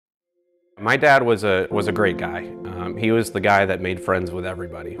My dad was a great guy. He was the guy that made friends with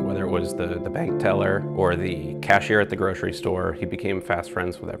everybody, whether it was the bank teller or the cashier at the grocery store. He became fast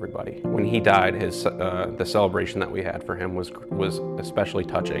friends with everybody. When he died, the celebration that we had for him was especially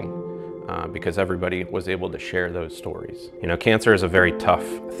touching because everybody was able to share those stories. You know, cancer is a very tough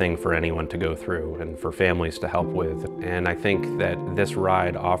thing for anyone to go through and for families to help with. And I think that this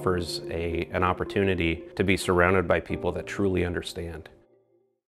ride offers an opportunity to be surrounded by people that truly understand.